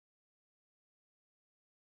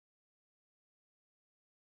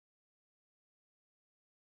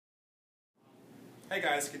Hey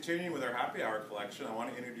guys, continuing with our happy hour collection, I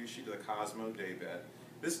want to introduce you to the Cosmo Daybed.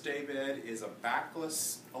 This Daybed is a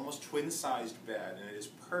backless, almost twin-sized bed, and it is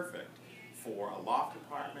perfect for a loft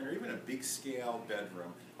apartment or even a big scale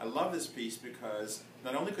bedroom. I love this piece because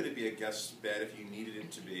not only could it be a guest bed if you needed it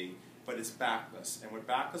to be, but it's backless. And what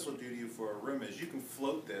backless will do to you for a room is you can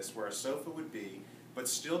float this where a sofa would be, but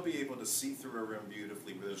still be able to see through a room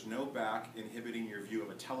beautifully where there's no back inhibiting your view of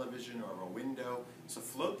a television or a window. So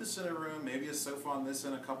float this in a room, maybe a sofa on this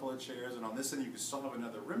end, a couple of chairs, and on this end you can still have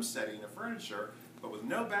another room setting of furniture, but with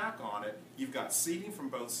no back on it, you've got seating from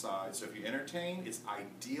both sides. So if you entertain, it's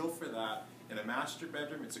ideal for that. In a master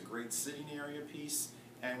bedroom, it's a great sitting area piece.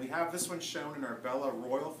 And we have this one shown in our Bella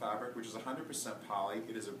Royal fabric, which is 100% poly.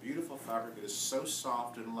 It is a beautiful fabric. It is so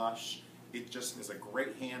soft and lush. It just has a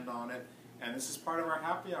great hand on it. And this is part of our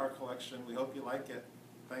happy hour collection. We hope you like it.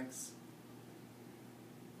 Thanks.